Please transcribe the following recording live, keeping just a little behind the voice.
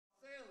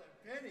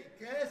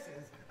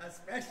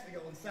especially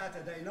on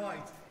Saturday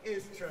night,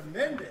 is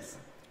tremendous.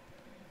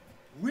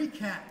 We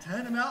can't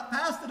turn them out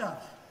fast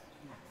enough.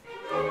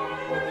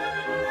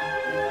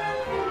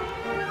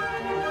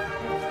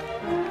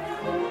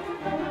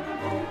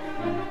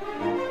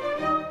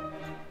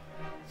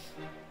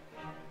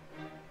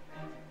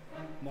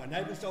 My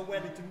neighbours are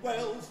Wellington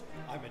Wells.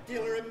 I'm a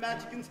dealer in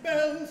magic and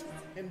spells,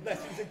 in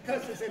blessings and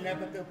curses, in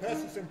ever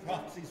curses and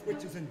prophecies,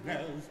 witches and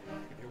bells.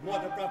 If you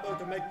want a bravo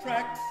to make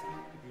tracks,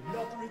 if you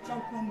love to reach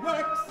on from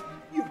wax,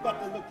 you've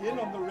got to look in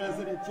on the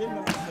resident gin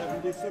of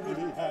the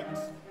 70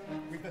 hacks.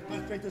 We've a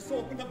first rate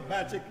assortment of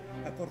magic,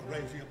 and for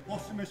raising a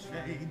posthumous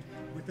shade,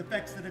 with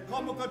effects that are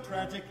comic or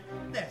tragic,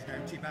 there's no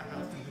cheaper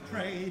house in the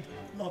trade.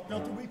 Lot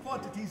filtering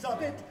quantities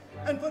of it,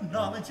 and for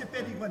knowledge if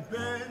anyone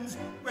burns,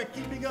 we're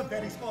keeping a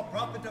very small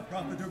profit, a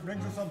profit who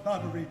brings us on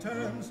boundary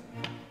terms.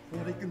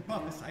 For he can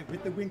prophesy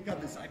with the wink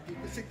of his eye,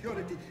 keep the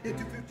security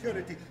into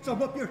futurity.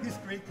 Sum up your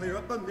history, clear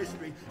up a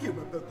mystery, give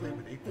a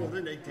proclivity for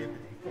the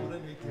nativity, for the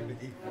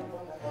nativity.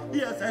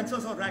 Yes,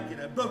 answers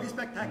oracular, bogey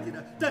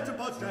spectacular,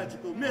 tetrapods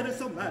tragical, mirrors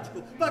so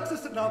magical, box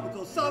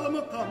astronomical, solemn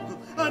or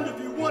comical, and if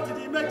you wanted,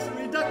 he makes a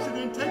reduction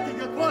in taking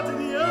a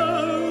quantity.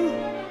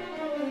 Oh!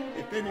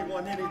 If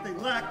anyone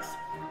anything lacks,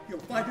 you'll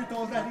find it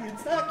already in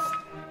stacks.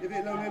 If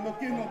you'll only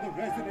look in on the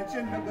residence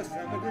in number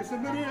 70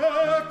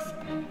 Savoyards.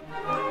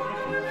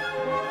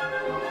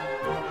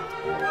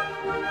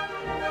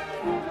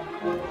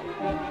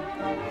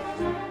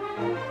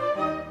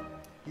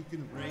 He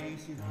can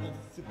raise his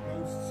ghosts and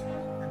ghosts,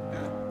 and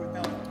back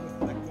without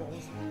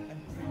reflectors, and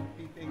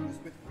creepy things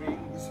with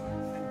wings,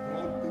 and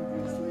haunting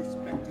grisly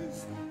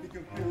spectres. He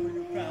can fill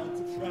you crowds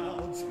of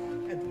shrouds,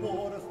 and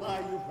mortify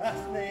you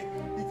vastly.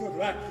 He can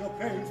rack your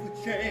brains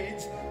with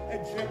shades,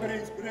 and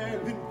jeopardy's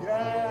grave in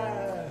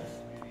gas.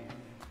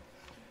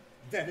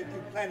 Then if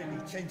your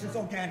planety changes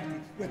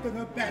organically, with an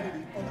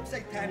urbanity full of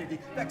satanity,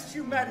 vex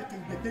humanity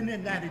with an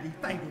inanity,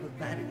 fatal of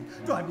vanity,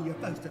 driving your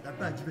foes to the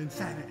verge of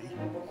insanity.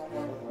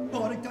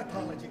 Boring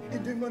tautology,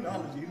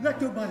 demonology,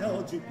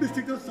 electrobiology,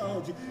 mystic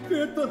doxology,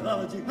 spirit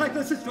pathology,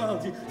 high-class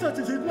astrology, such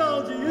as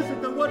hypnology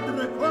isn't the one to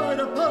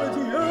require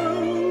apology.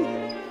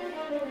 Oh!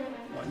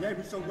 My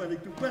neighbours are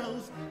Wellington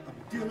Wells. I'm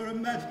a dealer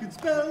in magic and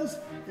spells,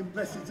 in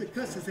blessings and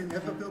curses, in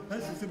ever-built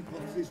persons and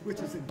prophecies,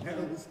 witches and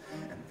hells.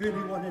 And if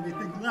anyone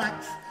anything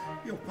lacks,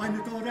 you'll find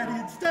it already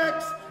in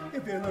stacks.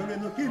 If you'll only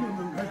look in on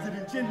the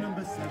resident gin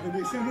number 70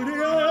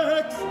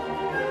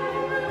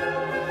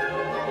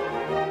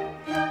 X.